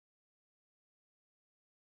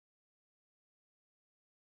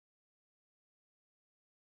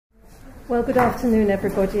Well, good afternoon,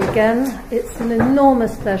 everybody, again. It's an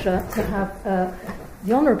enormous pleasure to have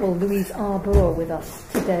the Honourable Louise Arbour with us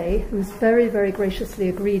today, who's very, very graciously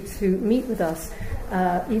agreed to meet with us,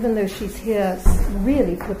 even though she's here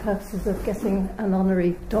really for the purposes of getting an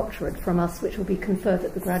honorary doctorate from us, which will be conferred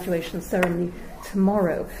at the graduation ceremony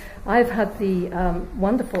tomorrow. I've had the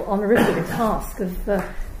wonderful honorific task of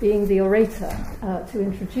being the orator to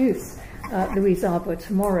introduce Louise Arbour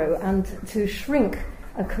tomorrow, and to shrink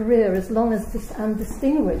a career as long as and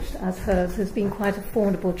distinguished as hers has been quite a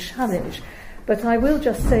formidable challenge. But I will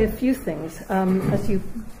just say a few things. As you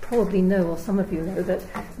probably know, or some of you know, that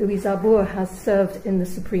Louise Arbour has served in the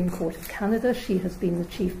Supreme Court of Canada. She has been the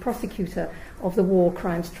Chief Prosecutor of the War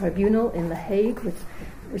Crimes Tribunal in The Hague, with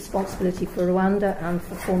responsibility for Rwanda and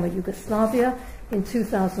for former Yugoslavia. In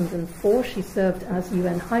 2004, she served as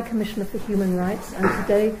UN High Commissioner for Human Rights, and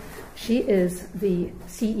today she is the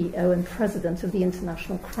CEO and President of the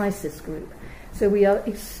International Crisis Group. So we are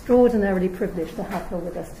extraordinarily privileged to have her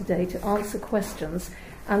with us today to answer questions.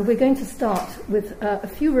 And we're going to start with a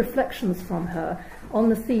few reflections from her on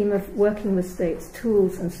the theme of working with states,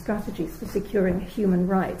 tools and strategies for securing human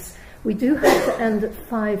rights. We do have to end at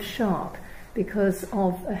 5 sharp because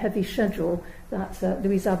of a heavy schedule that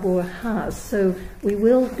Louise Arbour has. So we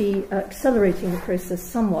will be accelerating the process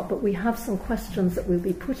somewhat, but we have some questions that we'll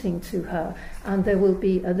be putting to her, and there will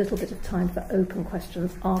be a little bit of time for open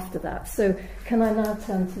questions after that. So can I now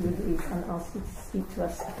turn to Louise and ask you to speak to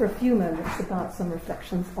us for a few moments about some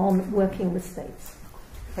reflections on working with states?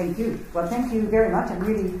 Thank you. Well, thank you very much. I'm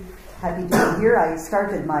really happy to be here. I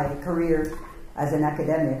started my career as an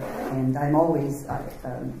academic, and I'm always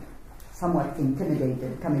somewhat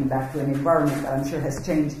intimidated coming back to an environment that I'm sure has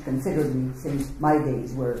changed considerably since my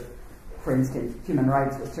days, where, for instance, human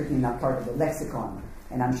rights was certainly not part of the lexicon,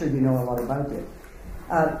 and I'm sure you know a lot about it.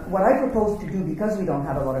 What I propose to do, because we don't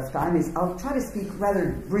have a lot of time, is I'll try to speak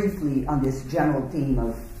rather briefly on this general theme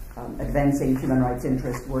of advancing human rights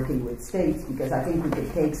interest working with states, because I think we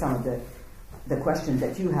could take some of the questions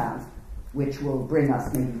that you have, which will bring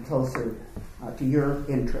us maybe closer to your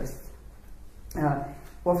interests.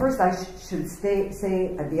 Well, first I should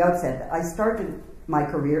say at the outset that I started my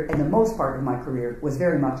career, and the most part of my career was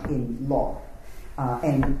very much in law.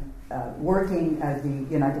 Working as the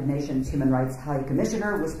United Nations Human Rights High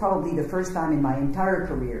Commissioner was probably the first time in my entire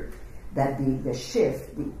career that the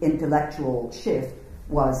shift, the intellectual shift,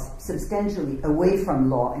 was substantially away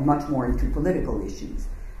from law and much more into political issues.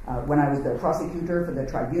 When I was the prosecutor for the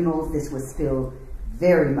tribunals, this was still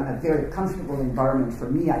a very comfortable environment for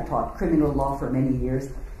me. I taught criminal law for many years.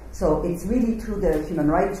 So it's really through the human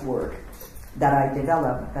rights work that I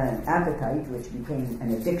developed an appetite, which became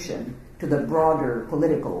an addiction, to the broader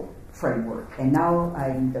political framework. And now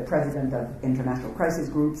I'm the president of International Crisis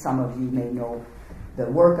Group. Some of you may know the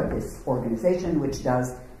work of this organization, which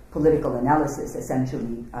does political analysis,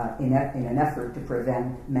 essentially in an effort to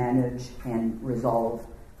prevent, manage, and resolve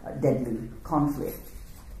deadly conflict.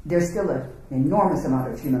 There's still an enormous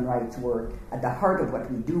amount of human rights work at the heart of what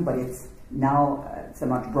we do, but it's now it's a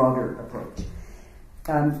much broader approach.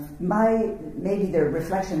 Maybe the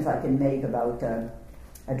reflections I can make about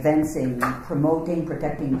advancing, promoting,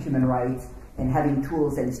 protecting human rights, and having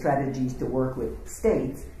tools and strategies to work with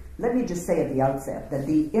states. Let me just say at the outset that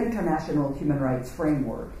the international human rights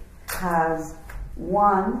framework has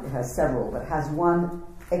several, but has one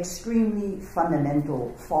extremely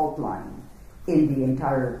fundamental fault line in the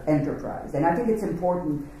entire enterprise. And I think it's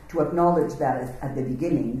important to acknowledge that at the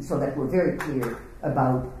beginning, so that we're very clear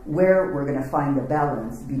about where we're going to find the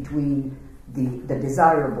balance between the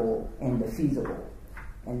desirable and the feasible.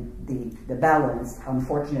 And the balance,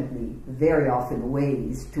 unfortunately, very often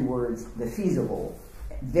weighs towards the feasible,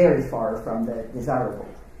 very far from the desirable.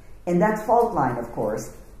 And that fault line, of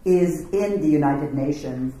course, is in the United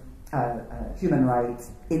Nations human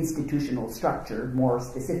rights institutional structure, more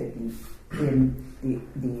specifically in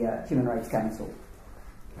the Human Rights Council.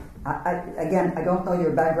 Again, I don't know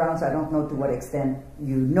your background, so I don't know to what extent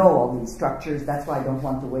you know all these structures. That's why I don't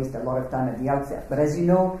want to waste a lot of time at the outset. But as you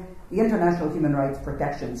know, the international human rights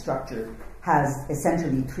protection structure has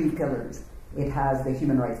essentially 3 pillars. It has the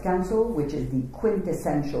Human Rights Council, which is the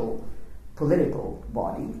quintessential political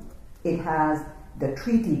body. It has the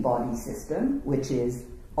treaty body system, which is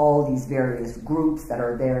all these various groups that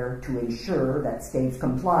are there to ensure that states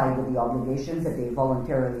comply with the obligations that they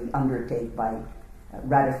voluntarily undertake by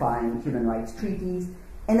ratifying human rights treaties.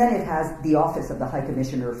 And then it has the Office of the High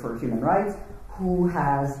Commissioner for Human Rights, who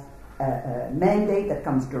has a mandate that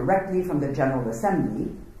comes directly from the General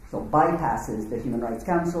Assembly, so bypasses the Human Rights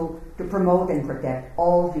Council, to promote and protect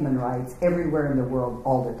all human rights everywhere in the world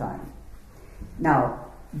all the time.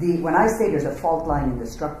 Now, when I say there's a fault line in the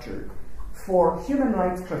structure, for human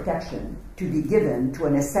rights protection to be given to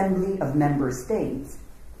an assembly of member states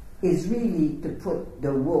is really to put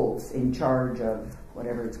the wolves in charge of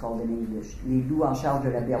whatever it's called in English, les loups en charge de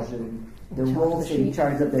la bergerie, the wolves in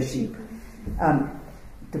charge of the sheep.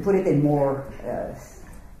 To put it in more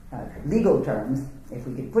legal terms, if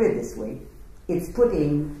we could put it this way, it's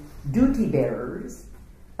putting duty bearers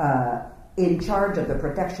in charge of the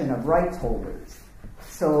protection of rights holders.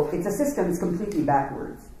 So it's a system that's completely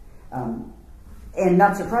backwards. And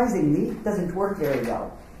not surprisingly, doesn't work very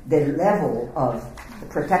well. The level of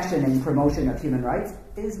protection and promotion of human rights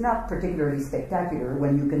is not particularly spectacular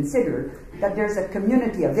when you consider that there's a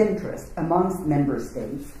community of interest amongst member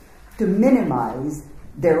states to minimize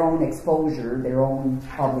their own exposure, their own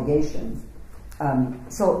obligations.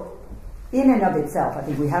 So in and of itself, I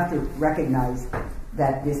think we have to recognize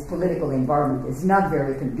that this political environment is not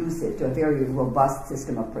very conducive to a very robust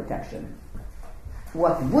system of protection.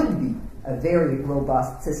 What would be a very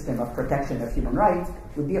robust system of protection of human rights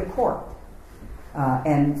would be a court.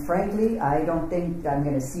 And frankly, I don't think I'm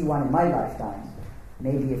going to see one in my lifetime.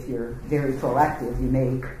 Maybe if you're very proactive, you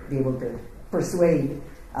may be able to persuade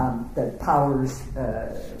the powers,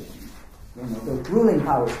 the ruling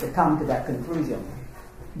powers to come to that conclusion.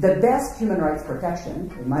 The best human rights protection,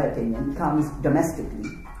 in my opinion, comes domestically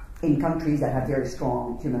in countries that have very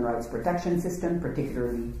strong human rights protection system,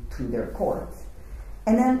 particularly through their courts.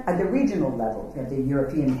 And then at the regional level, you have the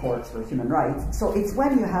European Courts for Human Rights. So it's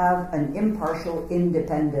when you have an impartial,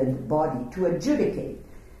 independent body to adjudicate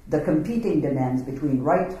the competing demands between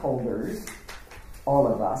right holders, all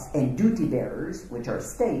of us, and duty bearers, which are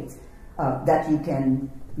states, that you can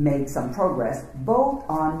make some progress, both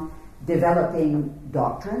on developing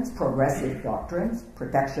doctrines, progressive doctrines,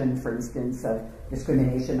 protection, for instance, of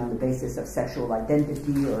discrimination on the basis of sexual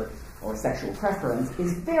identity or sexual preference,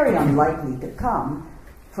 is very unlikely to come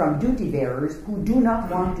from duty bearers who do not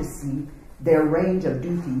want to see their range of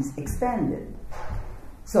duties expanded.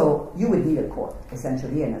 So you would need a court,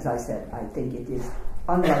 essentially, and as I said, I think it is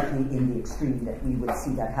unlikely in the extreme that we would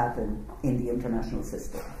see that happen in the international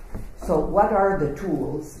system. So what are the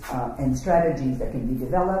tools and strategies that can be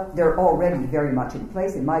developed? They're already very much in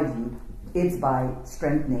place. In my view, it's by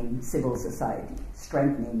strengthening civil society,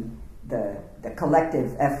 strengthening the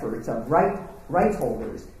collective efforts of right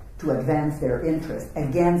holders to advance their interests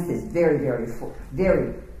against this very,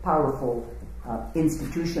 very powerful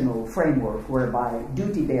institutional framework whereby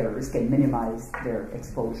duty bearers can minimize their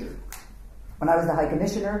exposure. When I was the High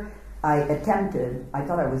Commissioner, I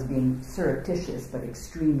thought I was being surreptitious but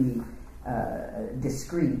extremely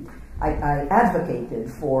discreet. I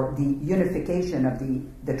advocated for the unification of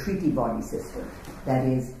the treaty body system. That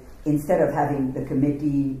is, instead of having the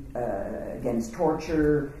Committee Against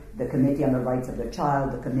Torture, the Committee on the Rights of the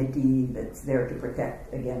Child, the committee that's there to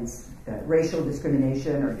protect against racial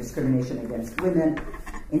discrimination or discrimination against women,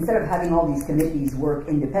 instead of having all these committees work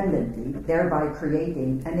independently, thereby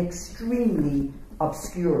creating an extremely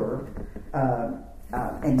obscure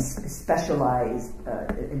and specialized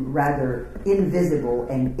and rather invisible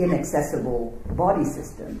and inaccessible body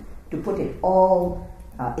system, to put it all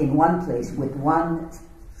in one place with one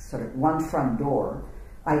front door,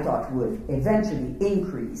 I thought would eventually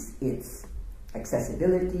increase its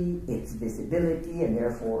accessibility, its visibility, and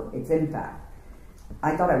therefore its impact.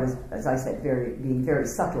 I thought I was, as I said, being very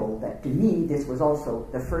subtle, that to me this was also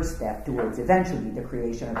the first step towards eventually the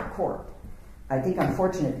creation of a court. I think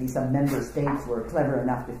unfortunately some member states were clever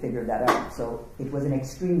enough to figure that out, so it was an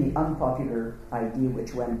extremely unpopular idea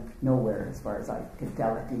which went nowhere as far as I could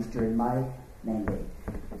tell, at least during my mandate.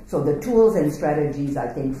 So the tools and strategies, I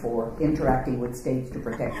think, for interacting with states to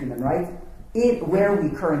protect human rights, where we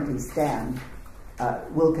currently stand,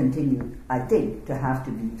 will continue, I think, to have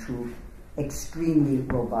to be through extremely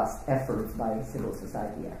robust efforts by civil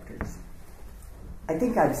society actors. I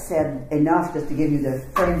think I've said enough just to give you the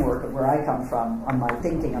framework of where I come from on my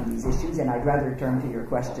thinking on these issues, and I'd rather turn to your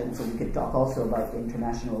questions so we could talk also about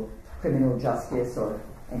international criminal justice or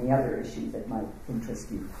any other issues that might interest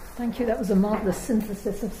you. Thank you. That was a marvellous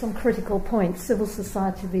synthesis of some critical points. Civil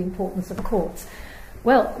society, the importance of courts.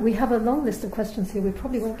 Well, we have a long list of questions here. We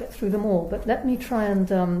probably won't get through them all, but let me try and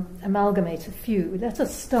amalgamate a few. Let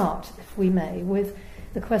us start, if we may, with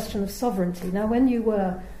the question of sovereignty. Now, when you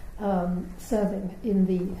were serving in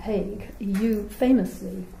The Hague, you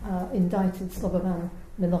famously indicted Slobodan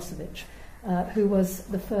Milosevic, who was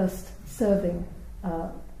the first serving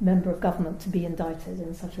member of government to be indicted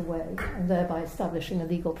in such a way, and thereby establishing a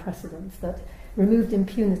legal precedent that removed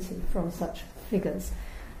impunity from such figures.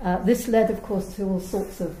 This led, of course, to all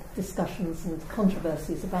sorts of discussions and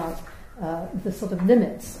controversies about the sort of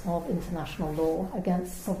limits of international law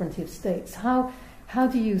against sovereignty of states. How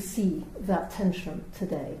do you see that tension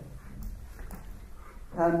today?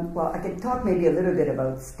 Well, I can talk maybe a little bit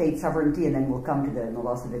about state sovereignty, and then we'll come to the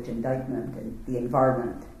Milosevic indictment and the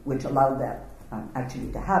environment which allowed that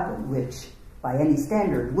actually to happen, which by any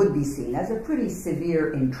standard would be seen as a pretty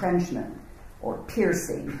severe entrenchment or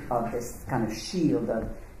piercing of this kind of shield of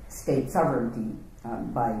state sovereignty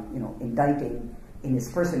by, indicting in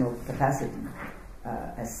his personal capacity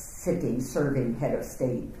as sitting, serving head of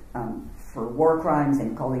state for war crimes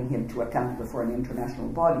and calling him to account before an international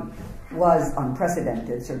body was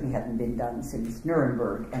unprecedented, certainly hadn't been done since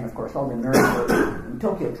Nuremberg, and of course all the Nuremberg and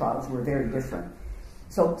Tokyo trials were very different.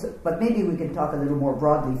 But maybe we can talk a little more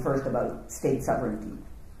broadly first about state sovereignty.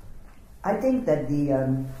 I think that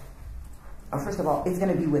first of all, it's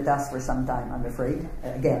going to be with us for some time, I'm afraid,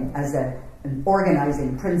 again, as an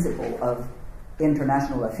organizing principle of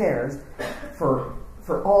international affairs for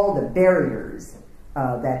all the barriers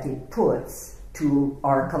that it puts to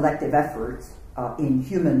our collective efforts in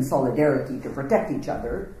human solidarity to protect each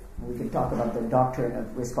other. We can talk about the doctrine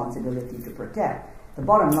of responsibility to protect. The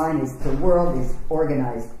bottom line is the world is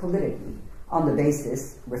organized politically on the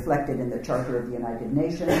basis, reflected in the Charter of the United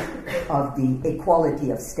Nations, of the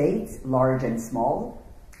equality of states, large and small,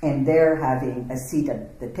 and they're having a seat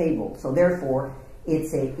at the table. So therefore,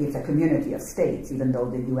 it's a community of states, even though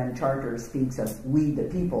the UN Charter speaks of we the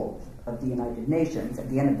people of the United Nations. At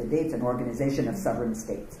the end of the day, it's an organization of sovereign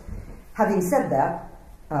states. Having said that,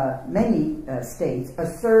 many states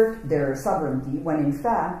assert their sovereignty when in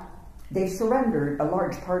fact they've surrendered a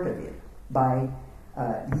large part of it by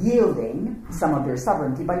yielding some of their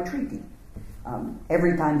sovereignty by treaty.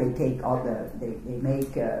 Every time they take they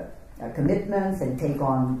make commitments and take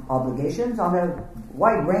on obligations on a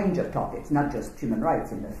wide range of topics, not just human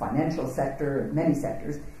rights, in the financial sector and many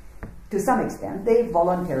sectors. To some extent, they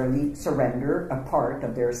voluntarily surrender a part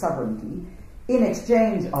of their sovereignty in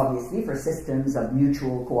exchange, obviously, for systems of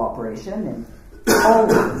mutual cooperation and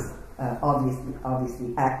always,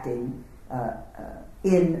 obviously acting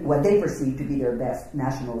in what they perceive to be their best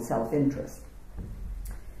national self-interest.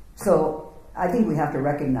 So I think we have to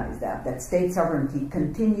recognize that state sovereignty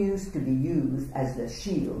continues to be used as the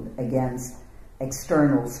shield against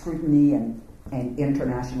external scrutiny and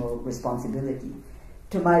international responsibility.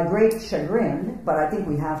 To my great chagrin, but I think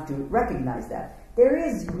we have to recognize that, there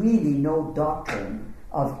is really no doctrine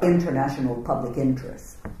of international public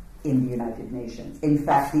interest in the United Nations. In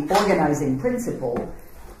fact, the organizing principle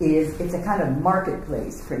it's a kind of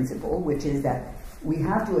marketplace principle, which is that we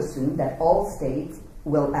have to assume that all states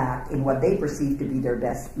will act in what they perceive to be their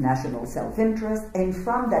best national self-interest, and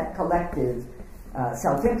from that collective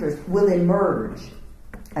self-interest will emerge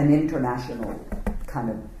an international kind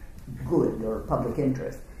of good or public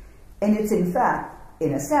interest. And it's in fact,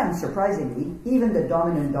 in a sense, surprisingly, even the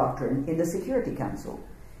dominant doctrine in the Security Council,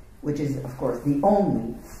 which is, of course, the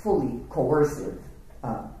only fully coercive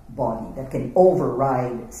body that can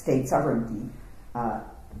override state sovereignty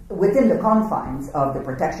within the confines of the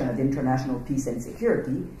protection of international peace and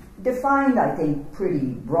security, defined, I think, pretty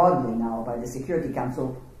broadly now by the Security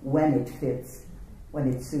Council when it fits,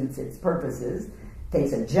 when it suits its purposes,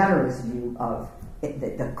 takes a generous view of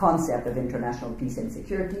the concept of international peace and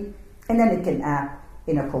security, and then it can act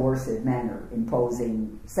in a coercive manner,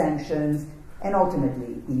 imposing sanctions, and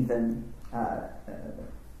ultimately even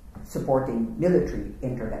supporting military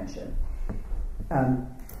intervention.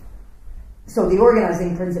 So the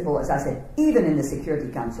organizing principle, as I said, even in the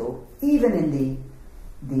Security Council, even in the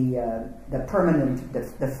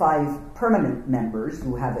 5 permanent members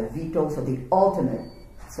who have a veto, so the ultimate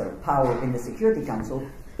sort of power in the Security Council,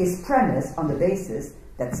 is premised on the basis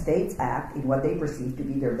that states act in what they perceive to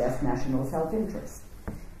be their best national self-interest.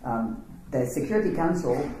 The Security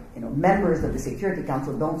Council, members of the Security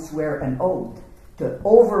Council don't swear an oath to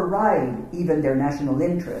override even their national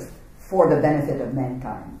interest for the benefit of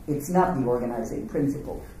mankind. It's not the organizing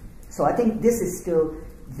principle. So I think this is still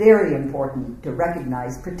very important to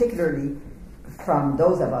recognize, particularly from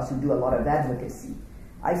those of us who do a lot of advocacy.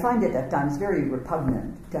 I find it at times very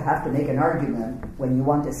repugnant to have to make an argument when you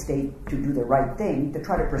want a state to do the right thing, to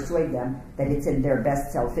try to persuade them that it's in their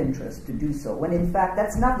best self-interest to do so, when in fact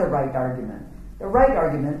that's not the right argument. The right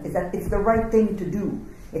argument is that it's the right thing to do.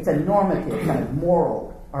 It's a normative, kind of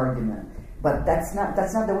moral argument. But that's not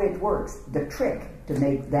the way it works. The trick to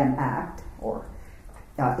make them act,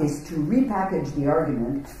 is to repackage the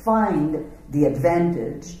argument, find the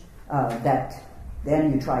advantage that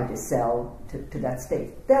then you try to sell to that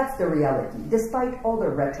state. That's the reality, despite all the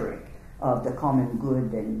rhetoric of the common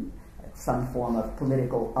good and some form of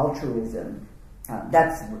political altruism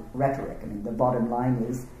That's rhetoric. I mean, the bottom line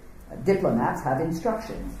is diplomats have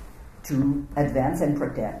instructions to advance and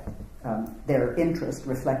protect their interest,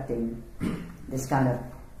 reflecting this kind of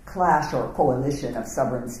clash or coalition of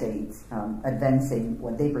sovereign states advancing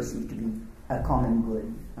what they perceive to be a common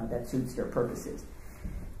good that suits their purposes.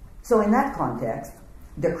 So in that context,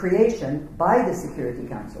 the creation by the Security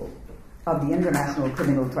Council of the International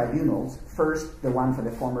Criminal Tribunals, first the one for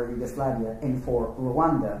the former Yugoslavia and for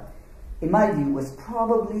Rwanda, in my view, was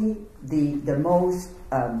probably the most,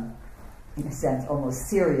 in a sense, almost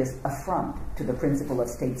serious affront to the principle of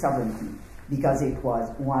state sovereignty, because it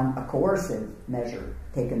was, one, a coercive measure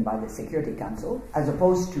taken by the Security Council, as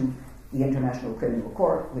opposed to the International Criminal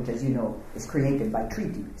Court, which, as you know, is created by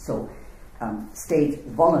treaty. So states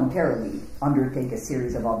voluntarily undertake a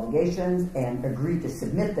series of obligations and agree to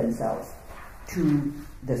submit themselves to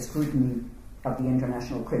the scrutiny of the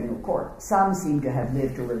International Criminal Court. Some seem to have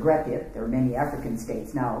lived to regret it. There are many African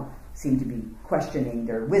states now seem to be questioning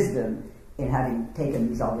their wisdom in having taken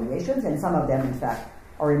these obligations, and some of them, in fact,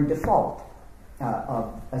 are in default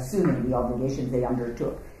of assuming the obligations they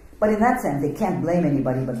undertook. But in that sense, they can't blame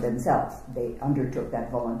anybody but themselves. They undertook that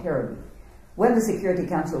voluntarily. When the Security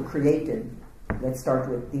Council created, let's start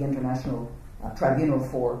with the International Tribunal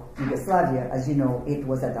for Yugoslavia, as you know, it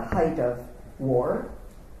was at the height of war,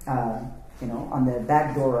 on the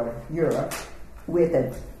back door of Europe, with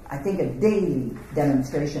I think a daily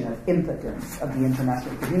demonstration of impotence of the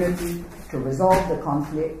international community to resolve the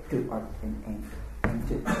conflict, and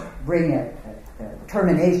to bring a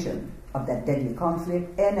termination of that deadly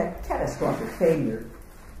conflict, and a catastrophic failure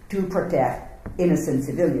to protect innocent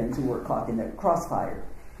civilians who were caught in the crossfire.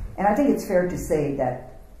 And I think it's fair to say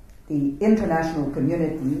that the international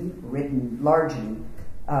community, written largely,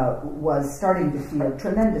 was starting to feel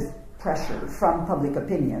tremendous pressure from public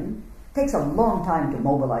opinion. It takes a long time to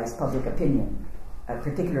mobilize public opinion,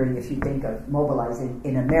 particularly if you think of mobilizing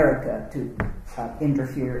in America to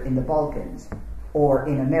interfere in the Balkans, or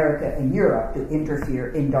in America and Europe to interfere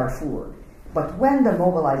in Darfur. But when the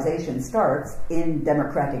mobilization starts in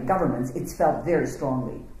democratic governments, it's felt very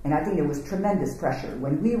strongly. And I think there was tremendous pressure.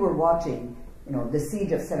 When we were watching, the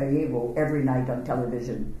siege of Sarajevo every night on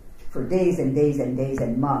television for days and days and days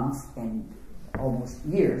and months and almost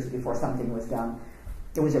years before something was done,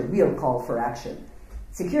 there was a real call for action.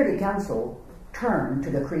 Security Council turned to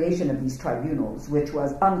the creation of these tribunals, which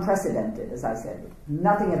was unprecedented, as I said.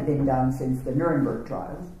 Nothing had been done since the Nuremberg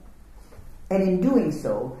trials. And in doing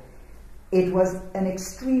so, it was an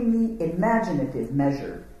extremely imaginative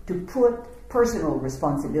measure to put personal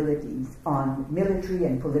responsibilities on military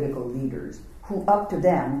and political leaders who, up to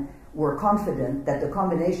then, were confident that the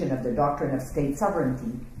combination of the doctrine of state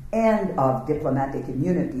sovereignty and of diplomatic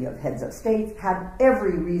immunity of heads of states had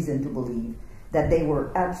every reason to believe that they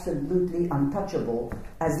were absolutely untouchable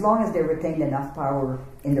as long as they retained enough power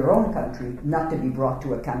in their own country not to be brought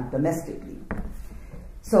to account domestically.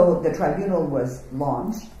 So the tribunal was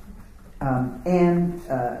launched, and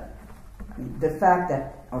the fact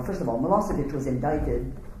that, first of all, Milosevic was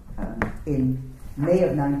indicted in May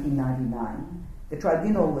of 1999. The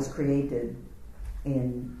tribunal was created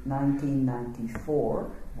in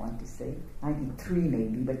 1994, I want to say, 93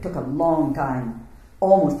 maybe, but it took a long time,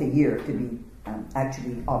 almost a year, to be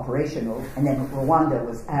actually operational, and then Rwanda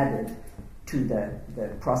was added to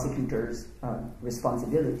the prosecutor's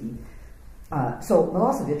responsibility. So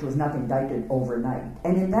Milosevic was not indicted overnight.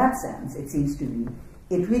 And in that sense, it seems to me,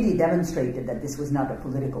 it really demonstrated that this was not a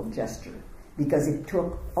political gesture, because it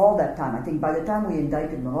took all that time. I think by the time we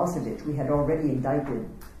indicted Milosevic, we had already indicted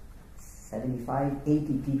 75,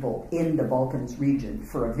 80 people in the Balkans region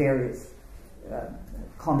for a various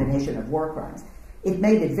combination of war crimes. It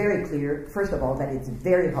made it very clear, first of all, that it's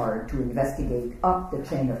very hard to investigate up the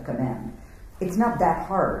chain of command. It's not that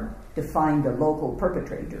hard to find the local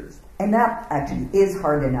perpetrators. And that actually is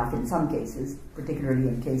hard enough in some cases, particularly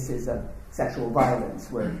in cases of sexual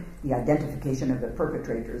violence, where the identification of the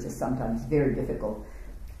perpetrators is sometimes very difficult.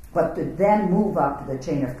 But to then move up to the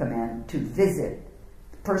chain of command to visit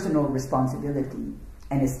personal responsibility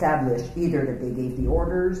and establish either that they gave the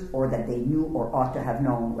orders or that they knew or ought to have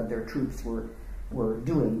known what their troops were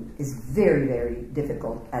doing is very, very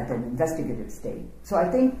difficult at an investigative stage. So I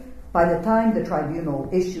think by the time the tribunal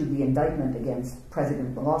issued the indictment against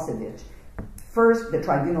President Milosevic, first, the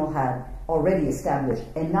tribunal had already established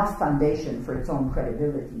enough foundation for its own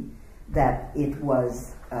credibility that it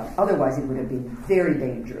was, otherwise it would have been very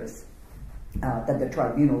dangerous that the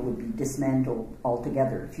tribunal would be dismantled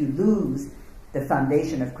altogether. If you lose the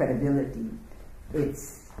foundation of credibility,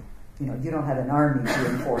 it's, you don't have an army to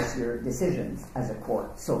enforce your decisions as a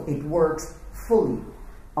court. So it works fully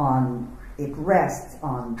on it rests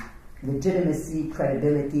on legitimacy,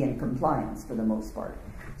 credibility, and compliance for the most part.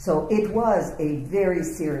 So it was a very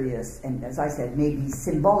serious, and as I said, maybe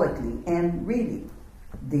symbolically and really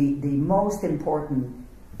the most important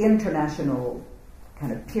international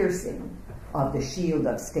kind of piercing of the shield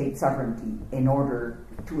of state sovereignty in order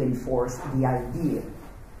to enforce the idea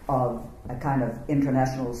of a kind of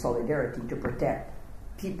international solidarity to protect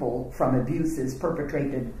people from abuses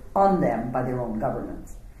perpetrated on them by their own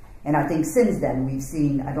governments. And I think since then we've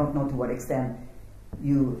seen, I don't know to what extent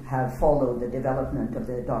you have followed the development of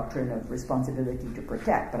the doctrine of responsibility to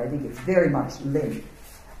protect, but I think it's very much linked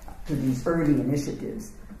to these early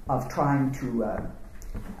initiatives of trying to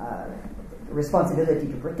responsibility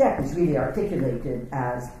to protect is really articulated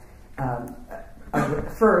as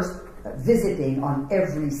first visiting on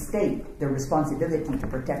every state the responsibility to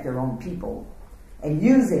protect their own people and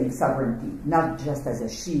using sovereignty not just as a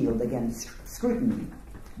shield against scrutiny,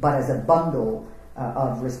 but as a bundle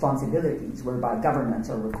of responsibilities whereby governments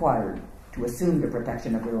are required to assume the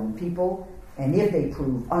protection of their own people, and if they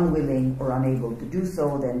prove unwilling or unable to do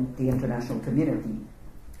so, then the international community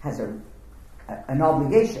has an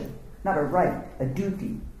obligation, not a right, a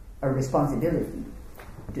duty, a responsibility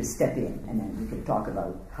to step in, and then we can talk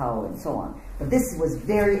about how and so on. But this was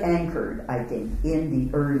very anchored, I think, in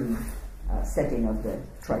the early setting of the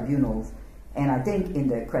tribunals, and I think in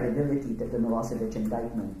the credibility that the Milosevic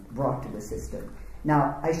indictment brought to the system.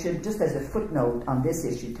 Now, I should, just as a footnote on this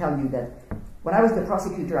issue, tell you that when I was the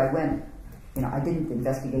prosecutor, I went, I didn't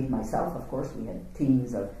investigate myself, of course, we had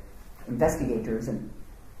teams of investigators,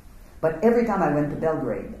 but every time I went to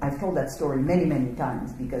Belgrade, I've told that story many, many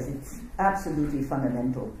times because it's absolutely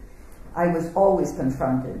fundamental. I was always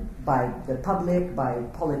confronted by the public, by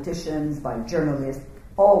politicians, by journalists,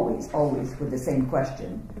 always with the same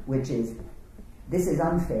question, which is, this is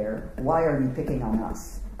unfair, why are you picking on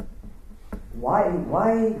us?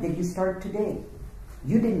 Why did you start today?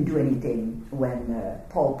 You didn't do anything when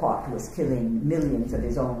Pol Pot was killing millions of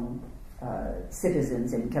his own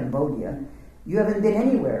citizens in Cambodia. You haven't been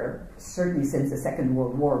anywhere, certainly since the Second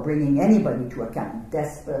World War, bringing anybody to account,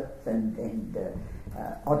 despots and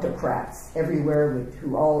autocrats everywhere,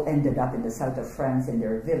 who all ended up in the south of France in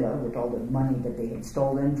their villa with all the money that they had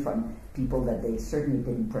stolen from people that they certainly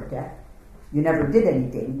didn't protect. You never did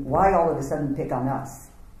anything. Why all of a sudden pick on us?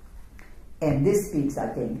 And this speaks, I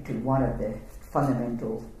think, to one of the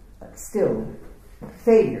fundamental, still,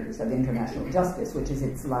 failures of international justice, which is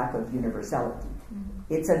its lack of universality.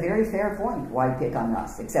 It's a very fair point, why pick on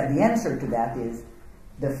us? Except the answer to that is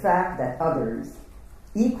the fact that others,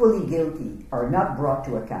 equally guilty, are not brought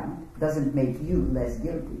to account doesn't make you less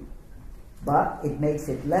guilty. But it makes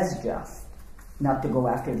it less just not to go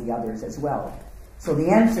after the others as well. So the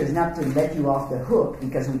answer is not to let you off the hook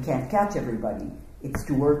because we can't catch everybody. It's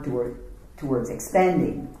to work towards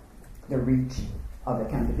expanding the reach of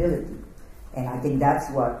accountability. And I think that's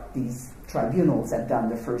what these tribunals have done,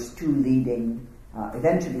 the first two leading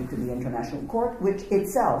eventually to the International Court, which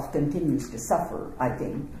itself continues to suffer, I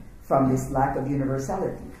think, from this lack of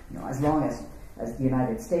universality. As long as the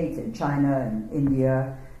United States and China and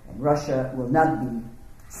India and Russia will not be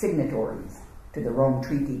signatories to the Rome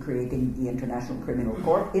Treaty creating the International Criminal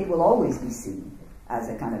Court, it will always be seen as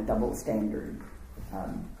a kind of double standard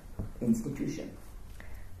institution.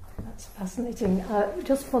 That's fascinating.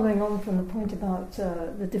 Just following on from the point about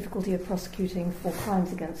the difficulty of prosecuting for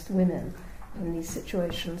crimes against women in these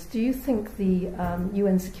situations, do you think the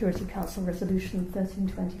UN Security Council Resolution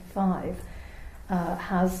 1325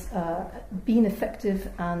 has been effective,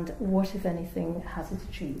 and what, if anything, has it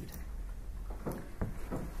achieved?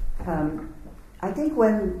 I think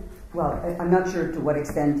I'm not sure to what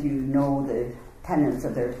extent you know the tenets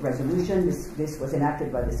of the resolution. This was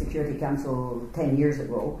enacted by the Security Council 10 years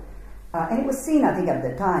ago. And it was seen, I think, at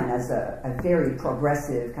the time as a very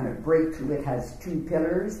progressive kind of breakthrough. It has two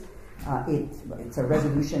pillars. It's a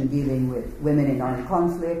resolution dealing with women in armed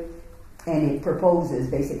conflict, and it proposes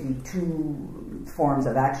basically two forms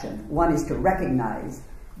of action. One is to recognize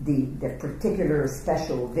the particular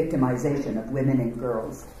special victimization of women and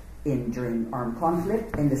girls during armed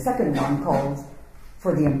conflict, and the second one calls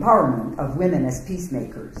for the empowerment of women as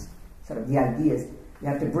peacemakers. Sort of the idea is you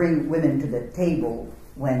have to bring women to the table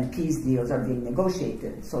when peace deals are being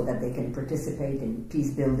negotiated so that they can participate in peace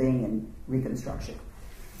building and reconstruction.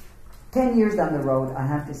 10 years down the road, I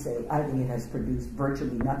have to say, I think it has produced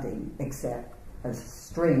virtually nothing except a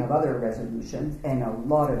string of other resolutions and a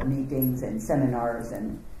lot of meetings and seminars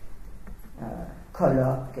and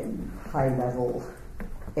colloques and high-level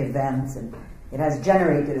events, and it has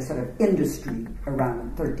generated a sort of industry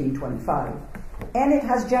around 1325, and it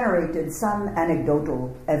has generated some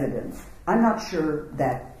anecdotal evidence. I'm not sure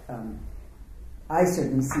that, I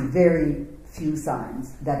certainly see very few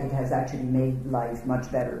signs that it has actually made life much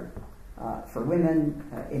better for women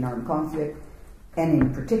in armed conflict, and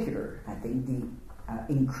in particular, I think the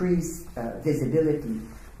increased visibility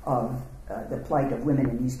of the plight of women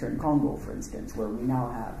in Eastern Congo, for instance, where we now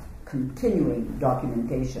have continuing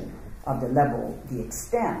documentation of the level, the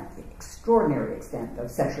extent, the extraordinary extent of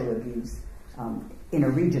sexual abuse in a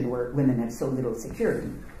region where women have so little security,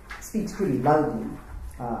 speaks pretty loudly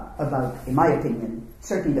about, in my opinion,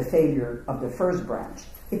 certainly the failure of the first branch.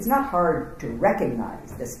 It's not hard to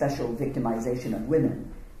recognize the special victimization of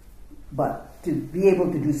women, but to be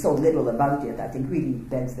able to do so little about it, I think really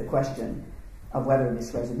begs the question of whether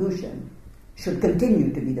this resolution should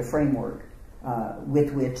continue to be the framework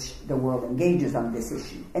with which the world engages on this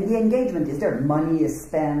issue. And the engagement is there. Money is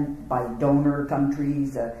spent by donor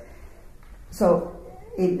countries.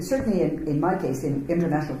 Certainly in my case, in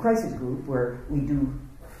International Crisis Group, where we do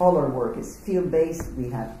all our work is field-based, we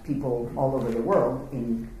have people all over the world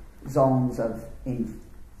in zones in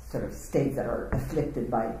sort of states that are afflicted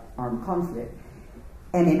by armed conflict.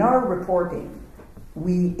 And in our reporting,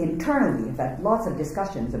 we internally, in fact, lots of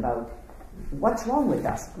discussions about what's wrong with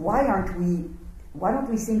us. Why don't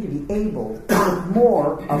we seem to be able to put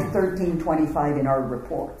more of 1325 in our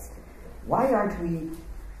reports? Why aren't we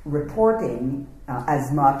reporting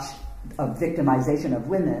as much of victimization of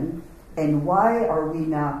women? And why are we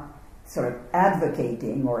not sort of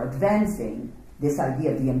advocating or advancing this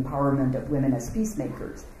idea of the empowerment of women as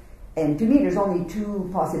peacemakers? And to me, there's only two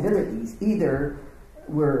possibilities. Either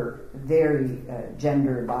we're very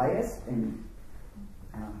gender biased and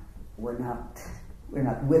we're not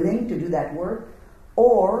willing to do that work,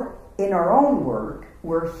 or in our own work,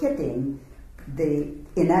 we're hitting the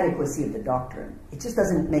inadequacy of the doctrine. It just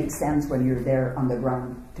doesn't make sense when you're there on the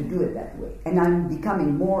ground to do it that way. And I'm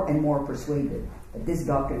becoming more and more persuaded that this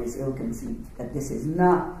doctrine is ill-conceived, that this is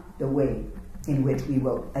not the way in which we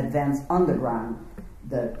will advance on the ground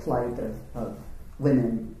the plight of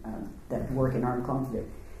women that work in armed conflict.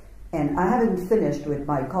 And I haven't finished with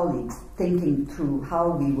my colleagues thinking through how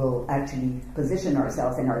we will actually position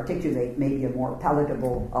ourselves and articulate maybe a more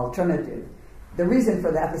palatable alternative. The reason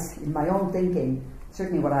for that is, in my own thinking,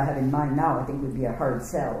 certainly what I have in mind now I think would be a hard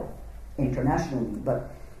sell internationally,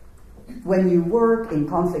 but when you work in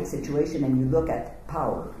conflict situation and you look at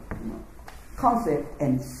power, conflict,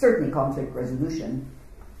 and certainly conflict resolution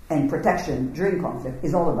and protection during conflict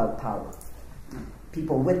is all about power.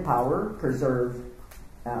 People with power preserve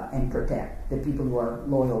and protect the people who are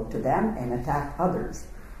loyal to them and attack others.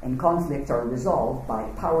 And conflicts are resolved by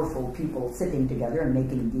powerful people sitting together and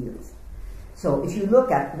making deals. So if you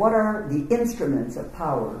look at what are the instruments of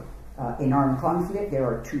power in armed conflict, there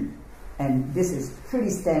are two. And this is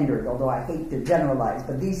pretty standard, although I hate to generalize,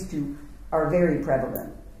 but these two are very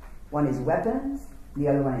prevalent. One is weapons, the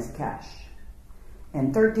other one is cash.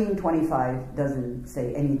 And 1325 doesn't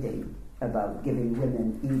say anything about giving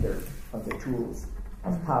women either of the tools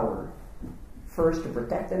of power. First, to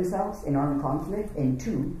protect themselves in armed conflict, and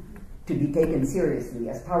two, to be taken seriously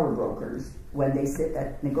as power brokers when they sit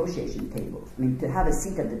at negotiation tables. I mean, to have a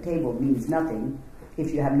seat at the table means nothing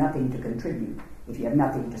if you have nothing to contribute. If you have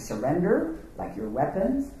nothing to surrender, like your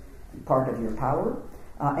weapons, part of your power,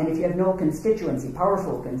 and if you have no constituency,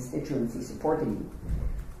 powerful constituency supporting you.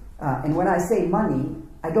 And when I say money,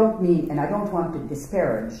 I don't mean, and I don't want to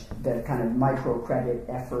disparage the kind of microcredit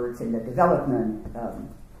efforts in the development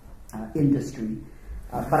industry,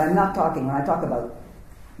 but I'm not talking, when I talk about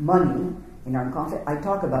money in armed conflict, I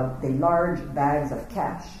talk about the large bags of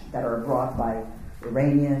cash that are brought by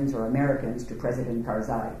Iranians or Americans to President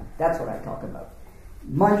Karzai. That's what I talk about.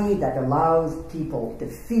 Money that allows people to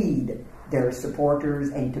feed their supporters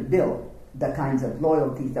and to build the kinds of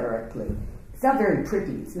loyalties that are at play. It's not very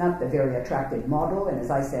pretty. It's not a very attractive model. And as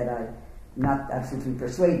I said, I'm not absolutely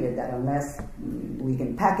persuaded that unless we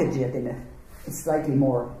can package it in a slightly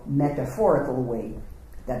more metaphorical way,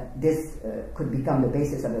 that this could become the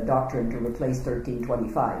basis of a doctrine to replace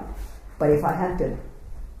 1325. But if I had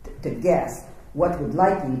to guess what would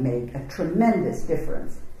likely make a tremendous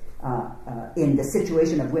difference in the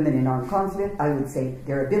situation of women in armed conflict, I would say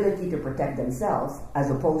their ability to protect themselves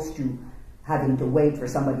as opposed to having to wait for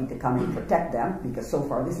somebody to come and protect them, because so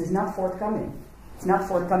far this is not forthcoming. It's not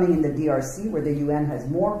forthcoming in the DRC, where the UN has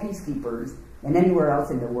more peacekeepers than anywhere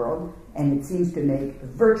else in the world, and it seems to make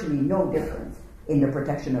virtually no difference in the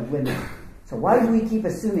protection of women. So why do we keep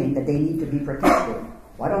assuming that they need to be protected?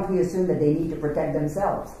 Why don't we assume that they need to protect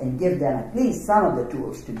themselves and give them at least some of the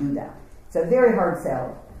tools to do that? It's a very hard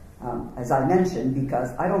sell, as I mentioned,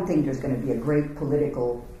 because I don't think there's going to be a great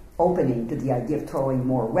political opening to the idea of throwing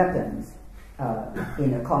more weapons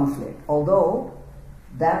in a conflict, although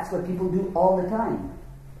that's what people do all the time.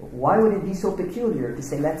 Why would it be so peculiar to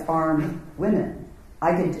say, let's arm women?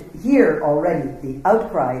 I could hear already the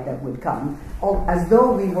outcry that would come, as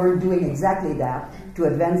though we weren't doing exactly that to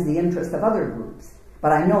advance the interest of other groups.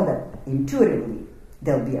 But I know that intuitively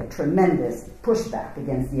there'll be a tremendous pushback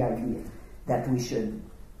against the idea that we should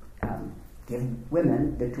give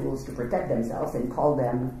women the tools to protect themselves and call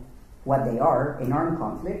them what they are in armed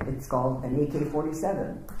conflict. It's called an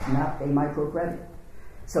AK-47, not a microcredit.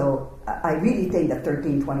 So I really think that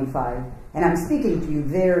 1325, and I'm speaking to you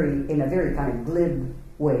in a very kind of glib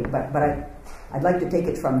way, but I'd like to take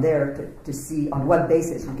it from there to see on what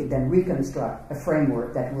basis we could then reconstruct a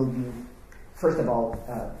framework that will be, first of all,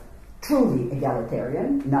 truly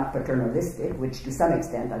egalitarian, not paternalistic, which to some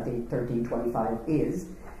extent I think 1325 is,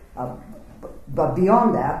 but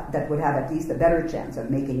beyond that, that would have at least a better chance of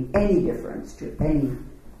making any difference to any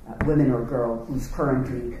women or girl who's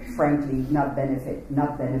currently, frankly, not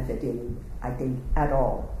benefiting, I think, at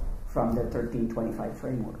all from the 1325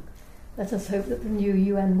 framework. Let us hope that the new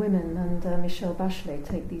UN Women and Michelle Bachelet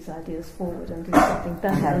take these ideas forward and do something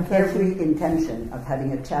better. I have every intention of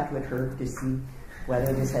having a chat with her to see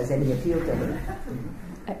whether this has any appeal to her.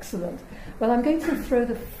 Excellent. Well, I'm going to throw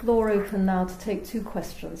the floor open now to take two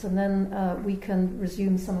questions, and then we can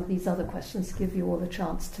resume some of these other questions to give you all a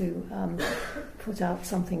chance to put out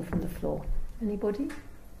something from the floor. Anybody?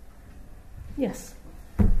 Yes.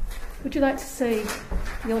 Would you like to say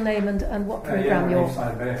your name and what program you're...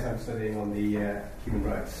 I'm studying on the Human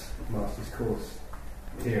Rights Master's course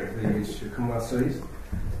here at the Institute of Commonwealth Studies.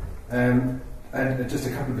 And just a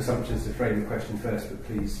couple of assumptions to frame the question first, but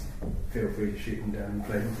please feel free to shoot them down in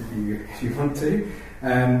flames if you want to.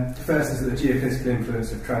 The first is that the geopolitical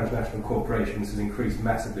influence of transnational corporations has increased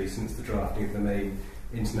massively since the drafting of the main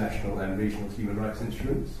international and regional human rights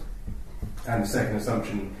instruments. And the second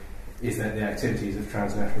assumption is that the activities of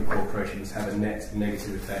transnational corporations have a net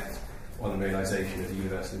negative effect on the realisation of the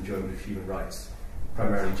universal enjoyment of human rights,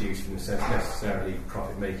 primarily due to necessarily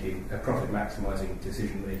profit-maximising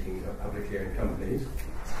decision-making of publicly owned companies.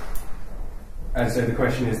 And so the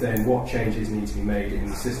question is then, what changes need to be made in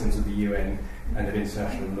the systems of the UN and of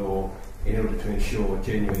international law in order to ensure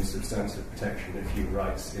genuine substantive protection of human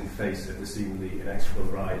rights in the face of the seemingly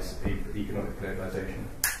inexorable rise of economic globalisation?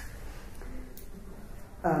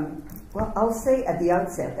 Well, I'll say at the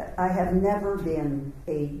outset that I have never been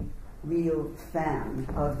a real fan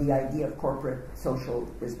of the idea of corporate social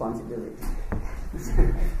responsibility.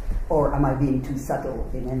 Or am I being too subtle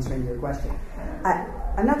in answering your question?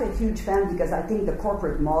 I'm not a huge fan because I think the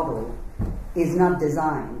corporate model is not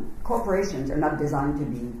designed, corporations are not designed to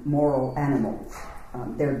be moral animals.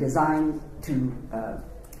 They're designed to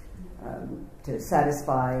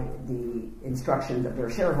satisfy the instructions of their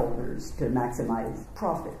shareholders to maximize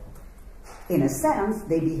profit. In a sense,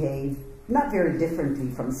 they behave not very differently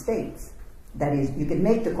from states. That is, you can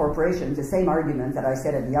make to corporations the same argument that I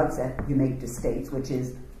said at the outset you make to states, which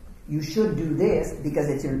is you should do this because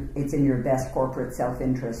it's in your best corporate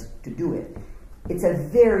self-interest to do it. It's a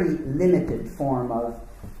very limited form of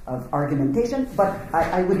argumentation, but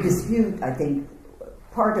I would dispute, I think,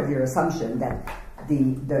 part of your assumption that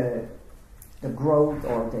the growth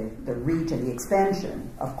or the reach and the expansion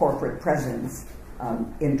of corporate presence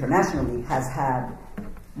internationally has had,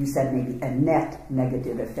 you said, maybe a net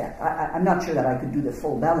negative effect. I'm not sure that I could do the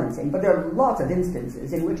full balancing, but there are lots of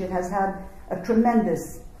instances in which it has had a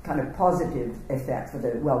tremendous kind of positive effect for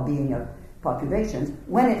the well-being of populations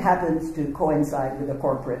when it happens to coincide with a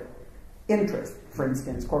corporate interest. For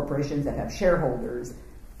instance, corporations that have shareholders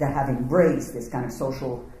that have embraced this kind of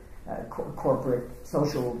social, corporate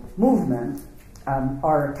social movement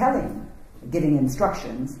are giving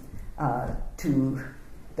instructions to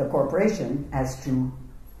the corporation as to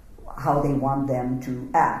how they want them to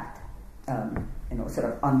act, sort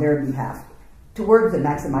of on their behalf, towards the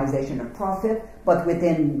maximization of profit, but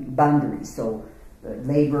within boundaries. So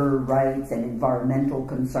labor rights and environmental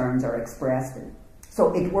concerns are expressed. And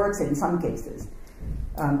so it works in some cases.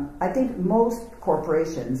 I think most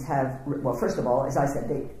corporations have, well, first of all, as I said,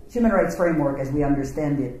 the human rights framework as we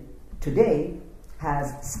understand it today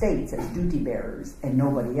has states as duty bearers and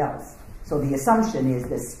nobody else. So the assumption is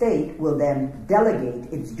the state will then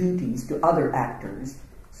delegate its duties to other actors,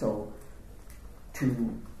 so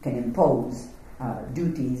can impose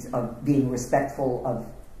duties of being respectful of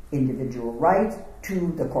individual rights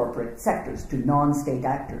to the corporate sectors, to non-state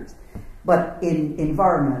actors. But in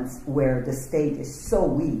environments where the state is so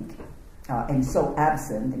weak and so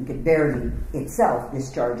absent and can barely itself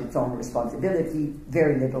discharge its own responsibility,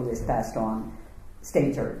 very little is passed on.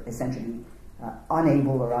 States are essentially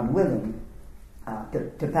unable or unwilling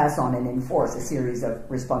to pass on and enforce a series of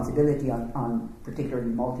responsibility on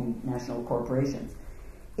particularly multinational corporations.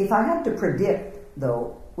 If I had to predict,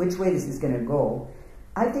 though, which way this is going to go,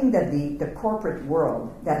 I think that the corporate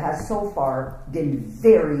world that has so far been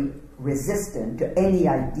very resistant to any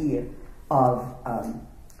idea of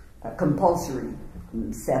compulsory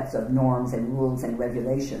sets of norms and rules and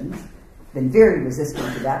regulations, been very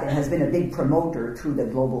resistant to that, and has been a big promoter through the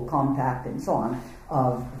Global Compact and so on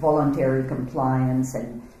of voluntary compliance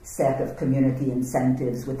and set of community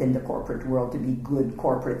incentives within the corporate world to be good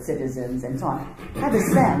corporate citizens and so on. I have a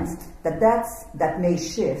sense that that may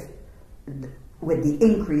shift with the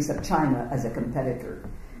increase of China as a competitor,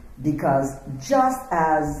 because just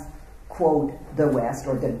as, quote, the West,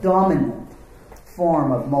 or the dominant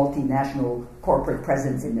form of multinational corporate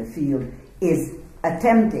presence in the field, is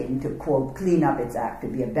attempting to, quote, clean up its act to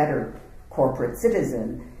be a better corporate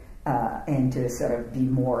citizen, and to sort of be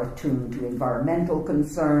more attuned to environmental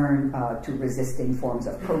concern, to resisting forms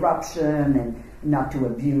of corruption, and not to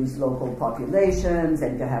abuse local populations,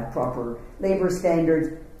 and to have proper labor standards.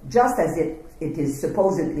 Just as it is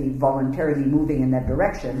supposedly voluntarily moving in that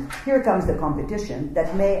direction, here comes the competition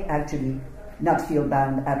that may actually not feel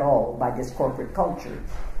bound at all by this corporate culture.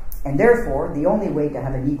 And therefore, the only way to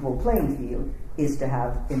have an equal playing field is to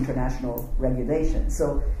have international regulation.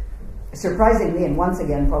 So, surprisingly, and once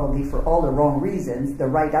again, probably for all the wrong reasons, the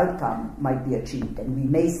right outcome might be achieved, and we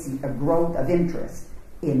may see a growth of interest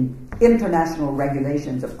in international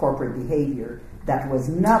regulations of corporate behavior that was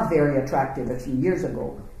not very attractive a few years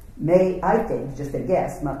ago, may, I think, just a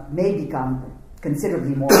guess, may become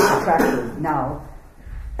considerably more attractive now,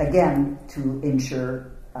 again, to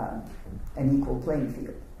ensure an equal playing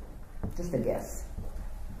field. Just a guess.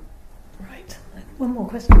 Right. One more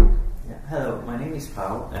question. Yeah. Hello, my name is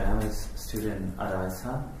Pao, and I'm a student at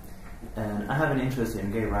ISA, and I have an interest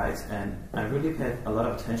in gay rights, and I really paid a lot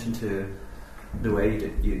of attention to the way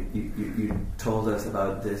that you told us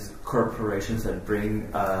about these corporations that bring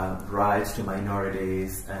rights to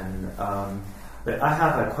minorities, and but I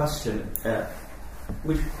have a question,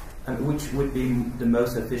 which would be the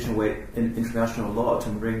most efficient way in international law to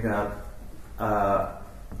bring up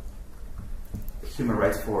human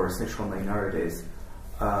rights for sexual minorities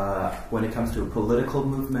when it comes to political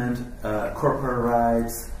movement, corporate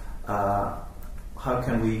rights. How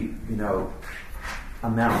can we,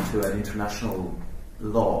 amount to an international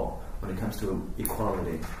law when it comes to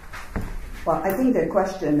equality? Well, I think the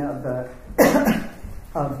question of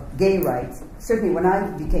of gay rights, certainly when I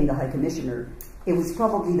became the High Commissioner, it was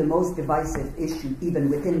probably the most divisive issue even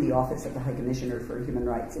within the Office of the High Commissioner for Human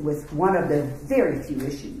Rights. It was one of the very few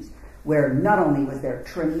issues where not only was there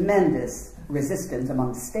tremendous resistance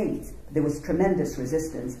among states, there was tremendous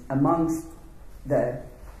resistance amongst the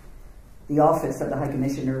Office of the High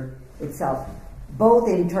Commissioner itself, both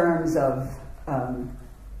in terms of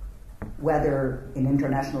whether in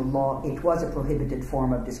international law it was a prohibited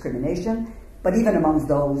form of discrimination, but even amongst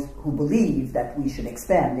those who believed that we should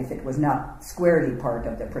expand, if it was not squarely part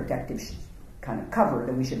of the protective kind of cover,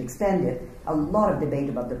 that we should extend it, a lot of debate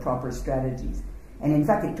about the proper strategies. And in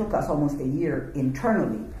fact, it took us almost a year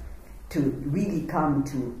internally to really come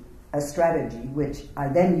to a strategy, which I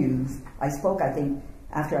then used. I spoke, I think,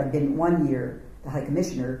 after I'd been 1 year the High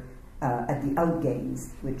Commissioner at the Out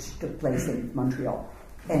Games, which took place in Montreal.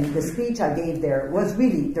 And the speech I gave there was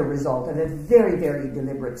really the result of a very, very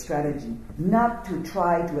deliberate strategy, not to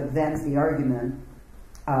try to advance the argument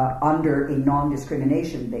under a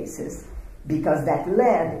non-discrimination basis, because that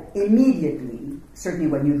led immediately, certainly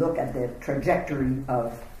when you look at the trajectory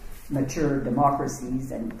of mature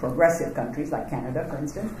democracies and progressive countries like Canada, for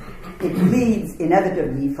instance, it leads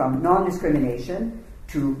inevitably from non-discrimination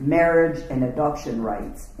to marriage and adoption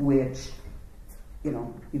rights, which,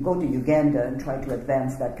 you go to Uganda and try to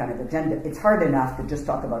advance that kind of agenda. It's hard enough to just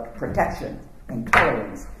talk about protection and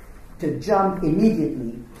tolerance. To jump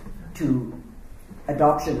immediately to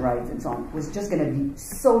adoption rights and so on was just going to be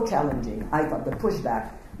so challenging. I thought the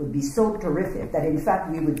pushback would be so terrific that in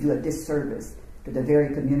fact we would do a disservice to the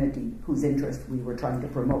very community whose interest we were trying to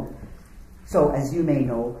promote. So as you may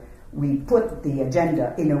know, we put the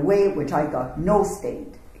agenda in a way which I thought no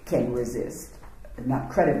state can resist,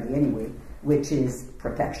 not credibly anyway, which is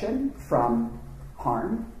protection from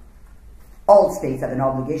harm. All states have an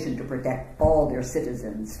obligation to protect all their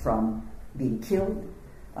citizens from being killed,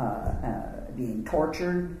 being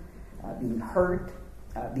tortured, being hurt,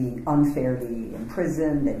 being unfairly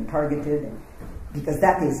imprisoned and targeted, because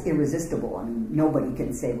that is irresistible. I mean, nobody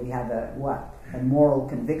can say we have a moral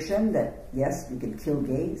conviction that, yes, we can kill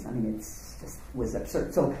gays. I mean, it's just was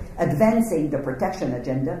absurd. So advancing the protection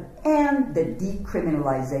agenda and the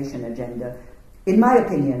decriminalization agenda in my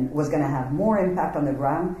opinion, was going to have more impact on the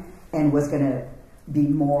ground and was going to be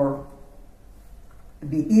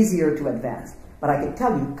easier to advance. But I could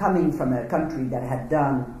tell you, coming from a country that had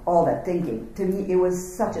done all that thinking, to me it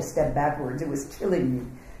was such a step backwards. It was killing me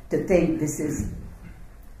to think this is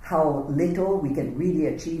how little we can really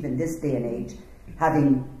achieve in this day and age,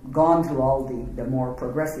 having gone through all the more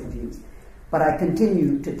progressive views. But I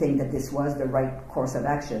continue to think that this was the right course of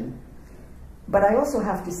action. But I also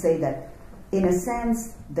have to say that, in a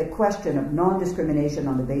sense, the question of non-discrimination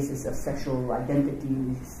on the basis of sexual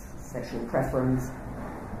identity, sexual preference,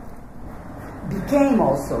 became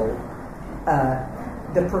also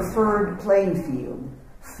the preferred playing field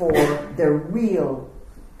for the real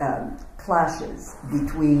clashes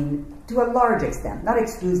between, to a large extent, not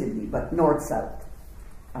exclusively, but north-south,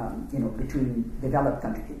 between developed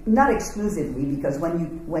countries. Not exclusively, because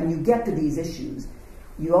when you get to these issues,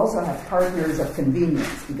 you also have partners of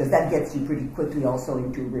convenience, because that gets you pretty quickly also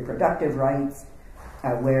into reproductive rights,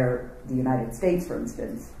 where the United States, for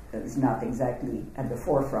instance, is not exactly at the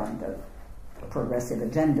forefront of a progressive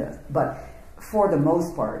agenda. But for the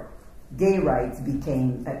most part, gay rights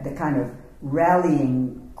became the kind of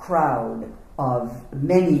rallying crowd of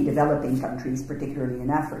many developing countries, particularly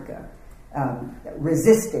in Africa,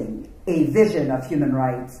 resisting a vision of human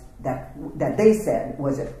rights that they said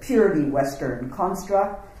was a purely Western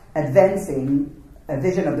construct, advancing a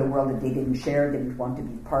vision of the world that they didn't share, didn't want to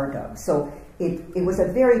be part of. So it was a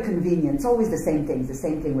very convenient, it's always the same things, the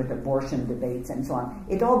same thing with abortion debates and so on.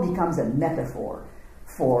 It all becomes a metaphor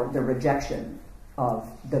for the rejection of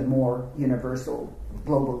the more universal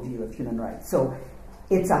global view of human rights. So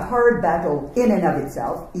it's a hard battle in and of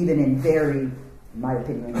itself, even in very, in my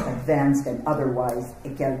opinion, advanced and otherwise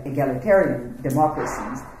egalitarian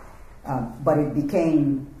democracies. But it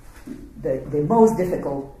became the most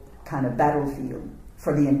difficult kind of battlefield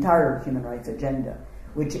for the entire human rights agenda,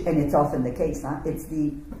 and it's often the case.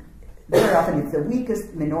 Very often it's the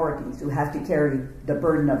weakest minorities who have to carry the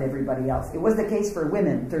burden of everybody else. It was the case for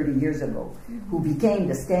women 30 years ago, who became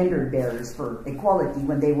the standard bearers for equality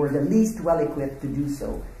when they were the least well-equipped to do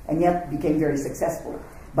so, and yet became very successful.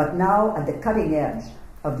 But now, at the cutting edge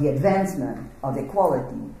of the advancement of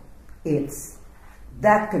equality, it's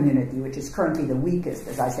that community, which is currently the weakest,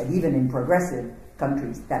 as I said, even in progressive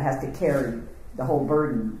countries, that has to carry the whole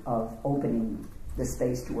burden of opening the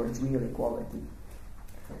space towards real equality.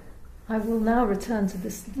 I will now return to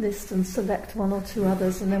this list and select one or two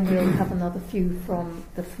others, and then we'll have another few from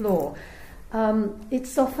the floor.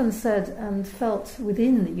 It's often said and felt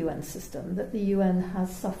within the UN system that the UN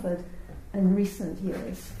has suffered in recent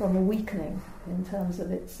years from a weakening in terms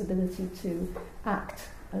of its ability to act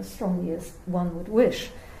as strongly as one would wish.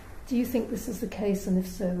 Do you think this is the case, and if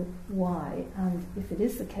so, why? And if it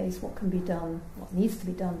is the case, what can be done, what needs to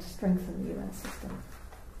be done to strengthen the UN system?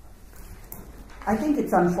 I think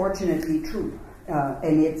it's unfortunately true,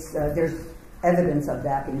 and there's evidence of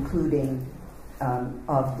that, including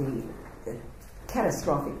of the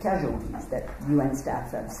catastrophic casualties that UN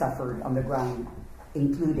staff have suffered on the ground,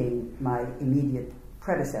 including my immediate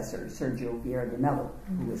predecessor, Sergio Vieira de Mello,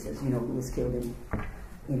 who was, as you know, who was killed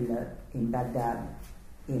in Baghdad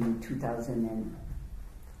in 2000 and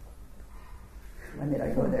when did I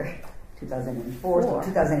go there? 2004,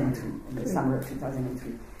 2003, in the summer of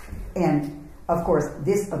 2003, and of course,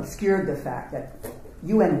 this obscured the fact that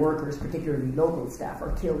UN workers, particularly local staff,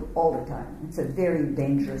 are killed all the time. It's a very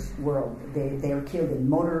dangerous world. They are killed in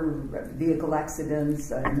motor vehicle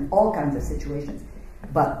accidents, in all kinds of situations.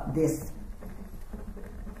 But this,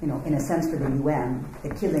 in a sense for the UN,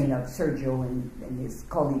 the killing of Sergio and his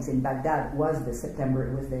colleagues in Baghdad was the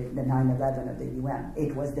 9/11 of the UN.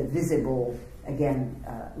 It was the visible, again,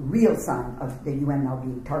 real sign of the UN now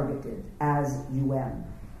being targeted as UN.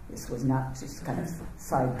 This was not just kind of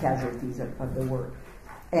side casualties of the work.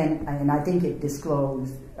 And I think it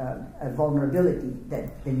disclosed a vulnerability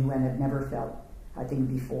that the UN had never felt, I think,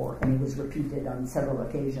 before, and it was repeated on several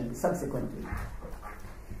occasions subsequently.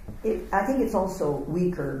 I think it's also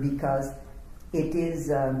weaker because it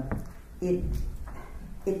is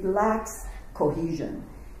it lacks cohesion,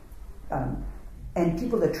 and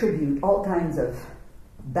people attribute all kinds of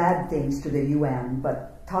bad things to the UN, but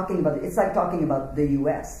it's like talking about the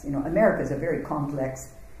U.S. America is a very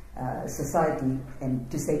complex society, and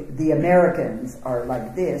to say the Americans are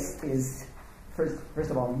like this is, first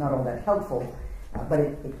of all, not all that helpful, but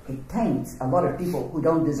it taints a lot of people who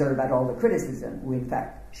don't deserve at all the criticism, who in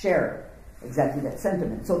fact share exactly that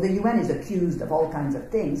sentiment. So the UN is accused of all kinds of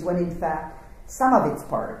things, when in fact some of its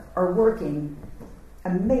parts are working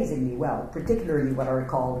amazingly well, particularly what are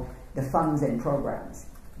called the funds and programs.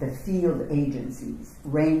 the field agencies,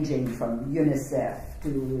 ranging from UNICEF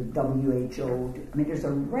to WHO. There's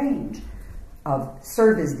a range of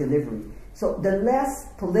service delivery. So the less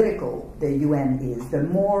political the UN is, the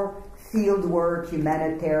more field work,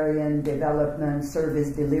 humanitarian development, service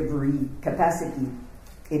delivery capacity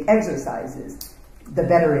it exercises, the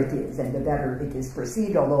better it is, and the better it is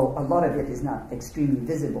perceived, although a lot of it is not extremely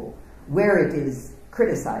visible. Where it is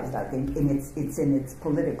criticized, I think, it's in its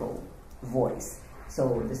political voice.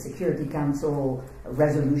 So the Security Council,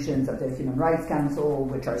 resolutions of the Human Rights Council,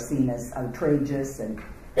 which are seen as outrageous, and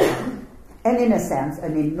in a sense,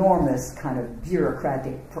 an enormous kind of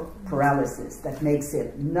bureaucratic paralysis that makes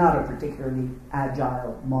it not a particularly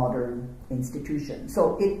agile, modern institution.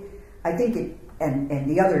 So I think and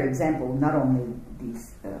the other example, not only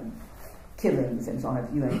these killings and so on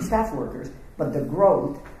of UN staff workers, but the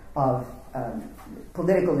growth of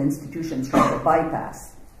political institutions trying to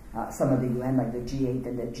bypass some of the UN, like the G8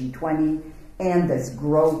 and the G20, and this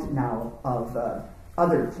growth now of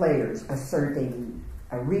other players asserting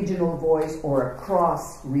a regional voice or a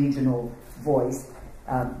cross-regional voice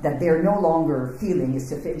that they're no longer feeling is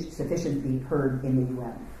sufficiently heard in the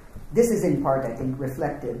UN. This is in part, I think,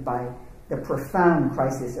 reflected by the profound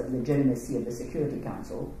crisis of legitimacy of the Security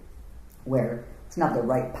Council, where it's not the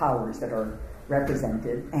right powers that are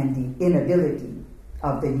represented, and the inability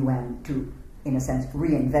of the UN to, in a sense,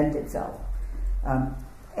 reinvent itself.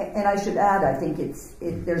 And I should add, I think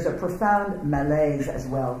there's a profound malaise as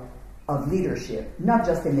well of leadership, not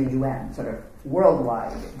just in the UN, sort of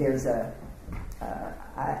worldwide. There's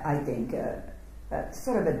I think,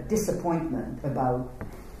 sort of a disappointment about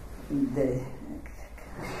the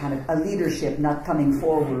kind of a leadership not coming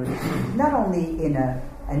forward, not only in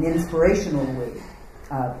an inspirational way,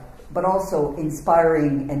 but also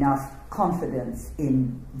inspiring enough confidence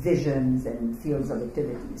in visions and fields of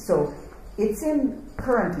activity. So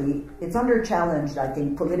currently, it's under challenged, I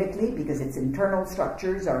think, politically, because its internal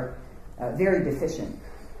structures are very deficient.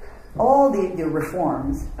 All the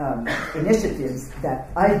reforms, initiatives that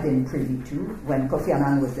I've been privy to, when Kofi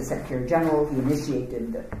Annan was the Secretary General, he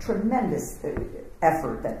initiated a tremendous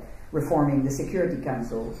effort at reforming the Security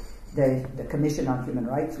Council, the Commission on Human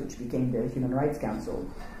Rights, which became the Human Rights Council.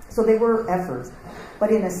 So they were efforts,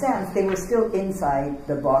 but in a sense, they were still inside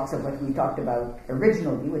the box of what we talked about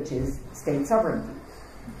originally, which is state sovereignty.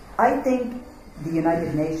 I think the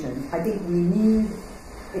United Nations, I think we need,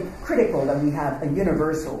 it's critical that we have a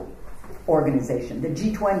universal organization. The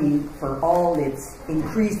G20, for all its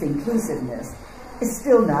increased inclusiveness, is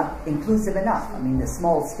still not inclusive enough. I mean, the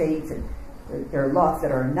small states, and there are lots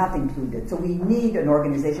that are not included. So we need an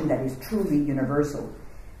organization that is truly universal.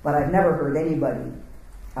 But I've never heard anybody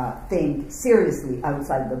think seriously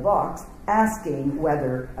outside the box, asking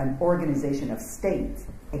whether an organization of states,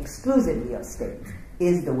 exclusively of states,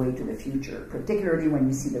 is the way to the future, particularly when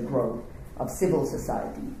you see the growth of civil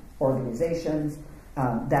society organizations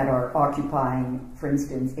that are occupying, for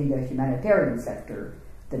instance, in the humanitarian sector,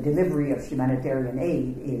 the delivery of humanitarian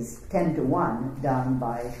aid is 10-to-1 done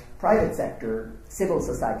by private sector civil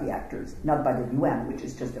society actors, not by the UN, which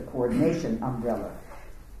is just a coordination umbrella.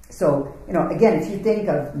 So, again, if you think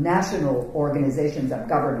of national organizations of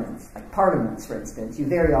governance, like parliaments, for instance, you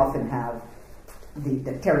very often have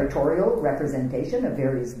the territorial representation of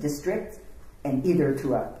various districts, and either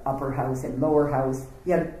to an upper house and lower house,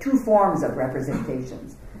 you have two forms of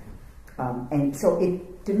representations. And so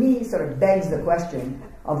it, to me, sort of begs the question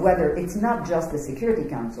of whether it's not just the Security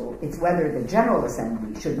Council, it's whether the General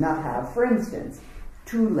Assembly should not have, for instance,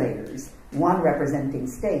 two layers, one representing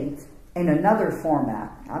states and another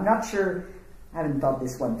format. I'm not sure, I haven't thought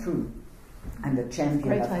this one through. I'm the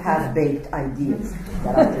champion of half-baked ideas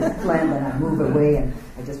that I just plan and I move away, and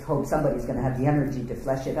I just hope somebody's going to have the energy to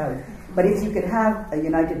flesh it out. But if you could have a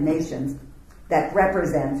United Nations that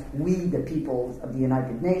represents we, the peoples of the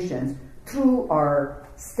United Nations, through our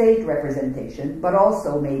state representation, but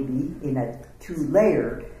also maybe in a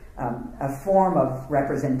two-layer, a form of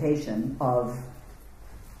representation of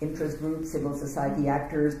interest groups, civil society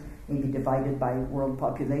actors, maybe divided by world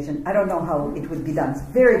population. I don't know how it would be done. It's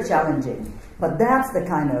very challenging. But that's the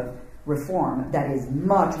kind of reform that is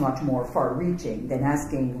much, much more far-reaching than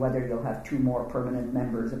asking whether you'll have two more permanent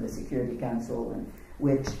members of the Security Council, and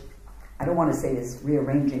which I don't want to say is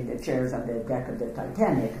rearranging the chairs on the deck of the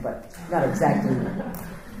Titanic, but not exactly,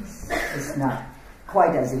 it's not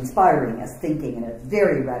quite as inspiring as thinking in a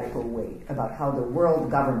very radical way about how the world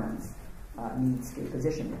governance needs to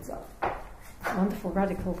position itself. Wonderful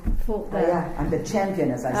radical thought there. Yeah, I'm the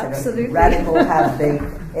champion, as I said, Absolutely. of radical half-baked.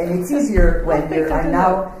 And it's easier when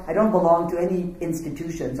I don't belong to any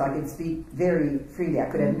institution, so I can speak very freely.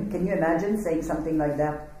 Can you imagine saying something like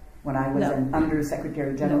that when I was an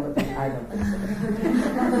Under-Secretary General? I don't think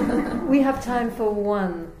so. We have time for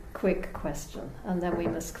one quick question, and then we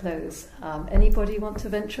must close. Anybody want to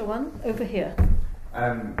venture one? Over here.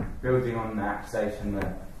 Building on the accusation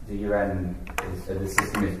that the UN the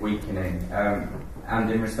system is weakening,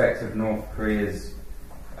 and in respect of North Korea's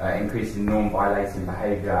increasing norm-violating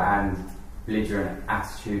behaviour and belligerent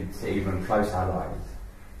attitude to even close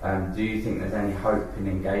allies, do you think there's any hope in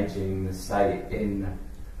engaging the state in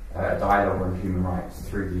a dialogue on human rights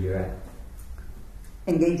through the UN?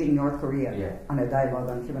 Engaging North Korea on a dialogue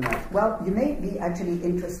on human rights. Well, you may be actually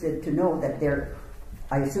interested to know that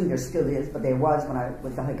I assume there still is, but there was when I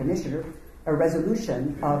was the High Commissioner, a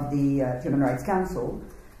resolution of the Human Rights Council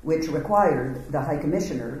which required the High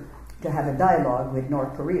Commissioner to have a dialogue with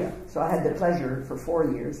North Korea. So I had the pleasure for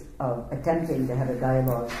 4 years of attempting to have a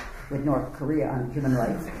dialogue with North Korea on human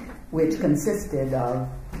rights, which consisted of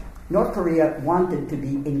North Korea wanted to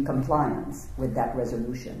be in compliance with that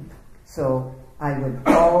resolution. So I would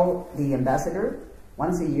call the ambassador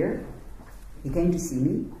once a year. He came to see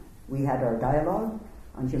me. We had our dialogue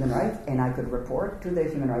on human rights, and I could report to the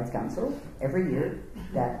Human Rights Council every year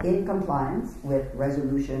that in compliance with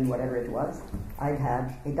resolution, whatever it was, I'd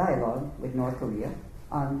had a dialogue with North Korea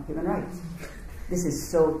on human rights. This is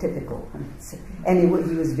so typical. And he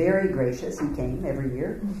was very gracious. He came every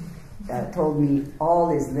year, told me all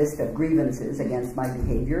his list of grievances against my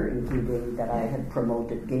behavior, including that I had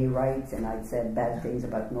promoted gay rights and I'd said bad things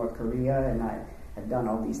about North Korea and I had done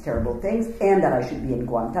all these terrible things, and that I should be in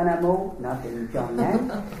Guantanamo, not in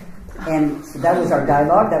Pyongyang. And so that was our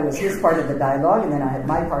dialogue. That was his part of the dialogue, and then I had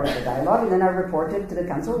my part of the dialogue, and then I reported to the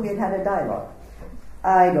council we had had a dialogue.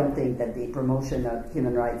 I don't think that the promotion of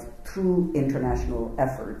human rights through international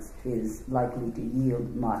efforts is likely to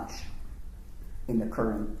yield much in the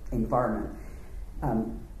current environment.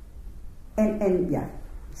 And yeah,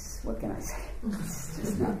 what can I say? It's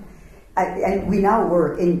just not. And we now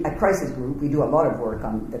work in a crisis group. We do a lot of work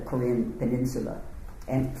on the Korean Peninsula.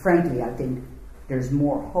 And frankly, I think there's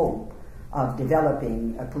more hope of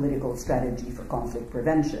developing a political strategy for conflict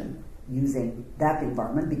prevention using that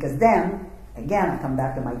environment, because then, again, I come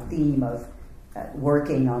back to my theme of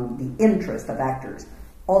working on the interest of actors.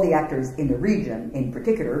 All the actors in the region in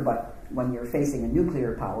particular, but when you're facing a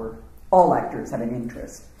nuclear power, all actors have an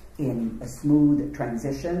interest in a smooth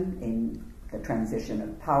transition, in the transition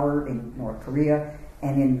of power in North Korea,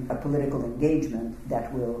 and in a political engagement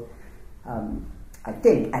that will, I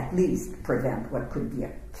think, at least prevent what could be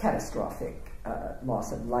a catastrophic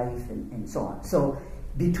loss of life and so on. So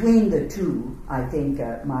between the two, I think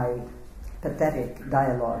my pathetic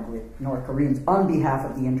dialogue with North Koreans on behalf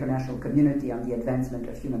of the international community on the advancement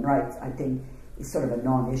of human rights, I think is sort of a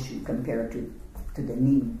non-issue compared to the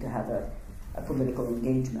need to have a political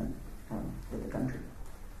engagement with the country.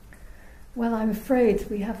 Well, I'm afraid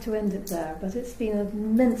we have to end it there, but it's been an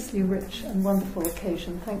immensely rich and wonderful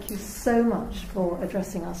occasion. Thank you so much for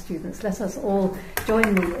addressing our students. Let us all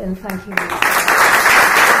join me in thanking you.